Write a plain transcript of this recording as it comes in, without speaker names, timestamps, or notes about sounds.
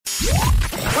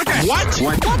What?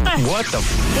 What the?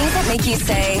 Things that make you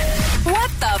say, what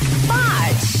the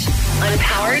fudge? On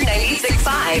Power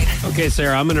 96.5. Okay,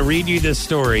 Sarah, I'm going to read you this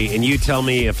story, and you tell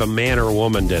me if a man or a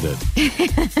woman did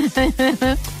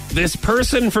it. This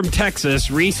person from Texas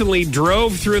recently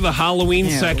drove through the Halloween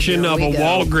section of a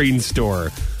Walgreens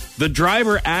store. The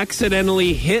driver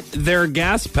accidentally hit their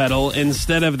gas pedal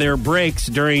instead of their brakes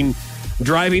during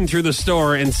driving through the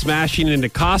store and smashing into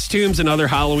costumes and other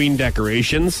Halloween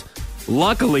decorations.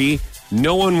 Luckily,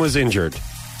 no one was injured.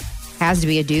 Has to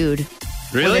be a dude.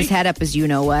 Really? With his head up as you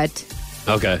know what.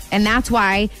 Okay. And that's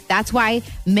why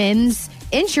men's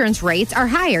insurance rates are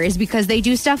higher, is because they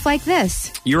do stuff like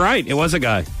this. You're right. It was a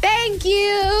guy. Thank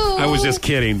you. I was just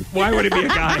kidding. Why would it be a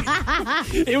guy?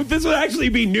 This would actually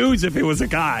be news if it was a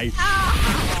guy.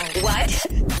 What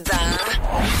the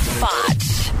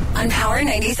Fotsch? On Power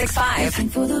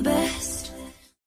 96.5. For the best.